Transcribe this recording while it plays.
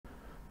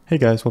Hey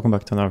guys, welcome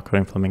back to another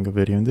Coding Flamingo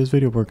video. In this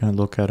video, we're going to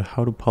look at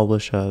how to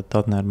publish a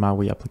 .NET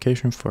MAUI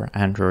application for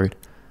Android.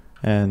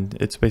 And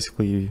it's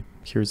basically,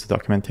 here's the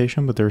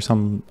documentation, but there are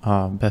some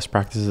best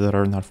practices that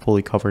are not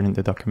fully covered in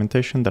the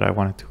documentation that I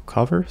wanted to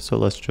cover. So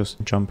let's just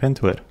jump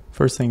into it.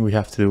 First thing we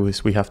have to do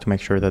is we have to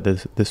make sure that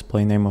the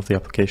display name of the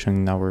application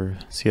in our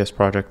CS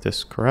project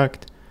is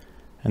correct.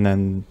 And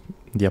then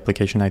the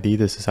application ID,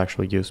 this is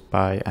actually used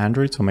by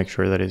Android. So make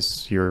sure that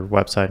is your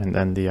website and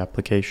then the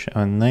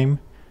application name,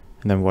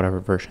 and then whatever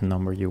version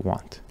number you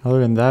want. Other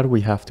than that, we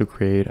have to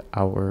create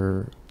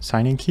our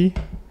signing key.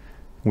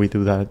 We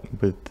do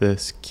that with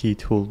this key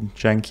tool,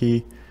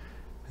 GenKey,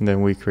 and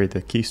then we create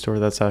the key store.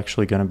 That's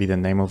actually going to be the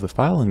name of the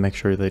file, and make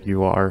sure that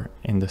you are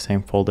in the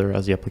same folder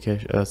as the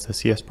application, as the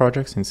CS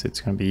project, since it's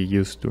going to be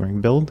used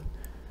during build.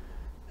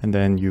 And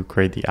then you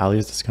create the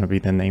alias. That's going to be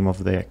the name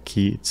of the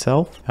key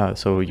itself.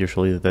 So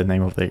usually the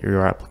name of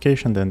your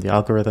application, then the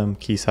algorithm,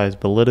 key size,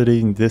 validity.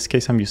 In this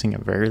case, I'm using a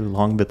very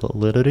long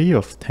validity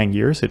of 10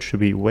 years. It should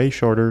be way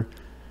shorter,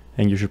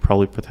 and you should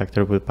probably protect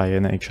it by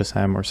an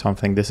HSM or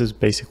something. This is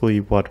basically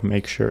what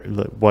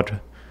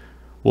what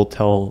will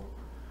tell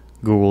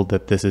Google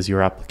that this is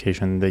your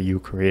application, that you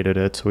created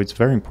it. So it's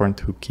very important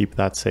to keep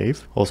that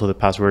safe. Also the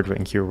password,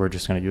 in here we're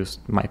just going to use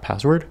my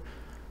password.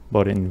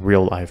 But in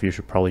real life, you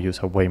should probably use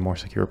a way more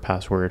secure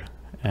password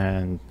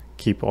and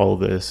keep all of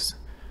this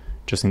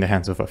just in the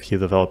hands of a few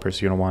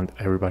developers. You don't want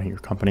everybody in your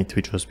company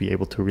to just be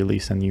able to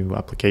release a new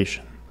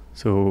application.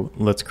 So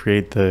let's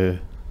create the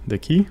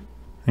key.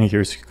 And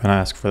here's going to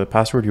ask for the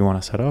password you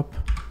want to set up.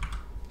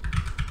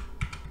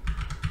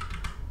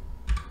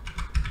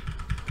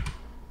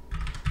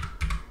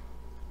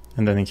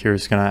 And then in here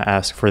is going to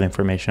ask for the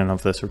information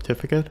of the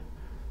certificate.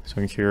 So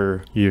in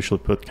here, you usually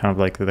put kind of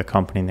like the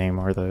company name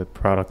or the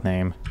product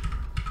name.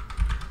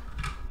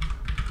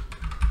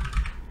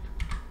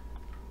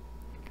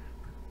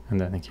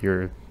 And then in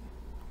here,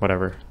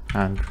 whatever,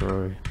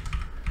 Android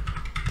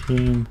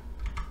team.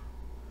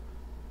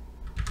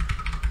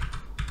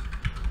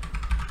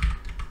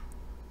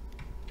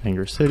 And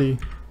your city,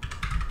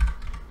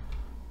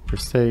 your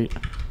state,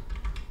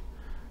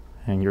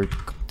 and your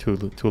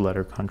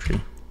two-letter country.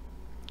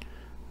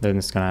 Then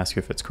it's going to ask you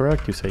if it's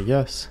correct. You say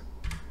yes.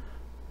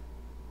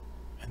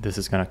 This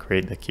is going to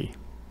create the key.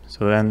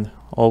 So then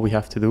all we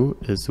have to do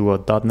is do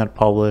a .NET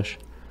publish,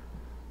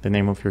 the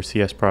name of your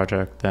CS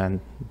project,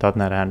 then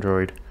 .NET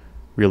Android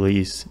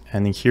release.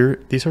 And in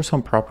here, these are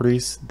some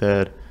properties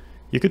that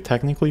you could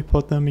technically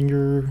put them in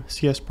your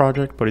CS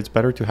project, but it's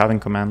better to have in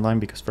command line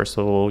because first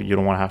of all, you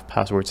don't want to have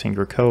passwords in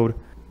your code,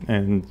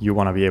 and you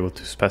want to be able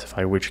to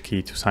specify which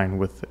key to sign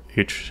with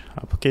each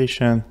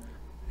application.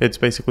 It's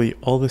basically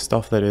all the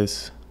stuff that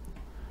is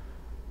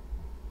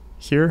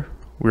here.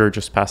 We're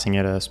just passing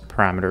it as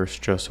parameters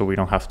just so we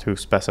don't have to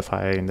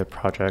specify in the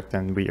project,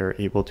 and we are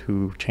able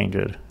to change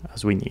it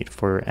as we need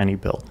for any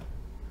build.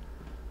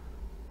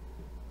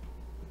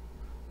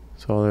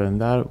 So other than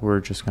that,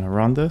 we're just going to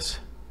run this.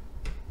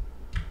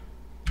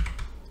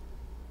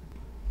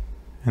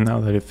 And now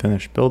that it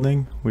finished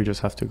building, we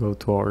just have to go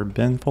to our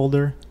bin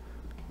folder,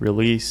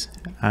 release,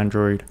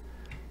 Android,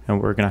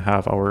 and we're going to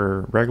have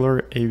our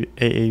regular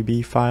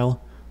AAB file,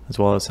 as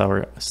well as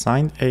our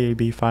signed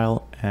AAB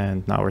file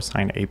and now our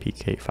signed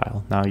APK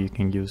file. Now you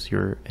can use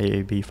your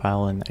AAB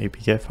file and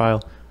APK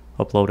file,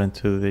 upload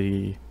into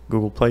the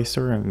Google Play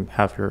Store, and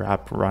have your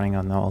app running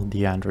on all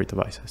the Android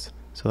devices.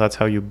 So that's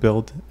how you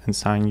build and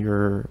sign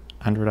your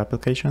Android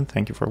application.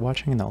 Thank you for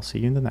watching, and I'll see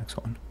you in the next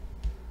one.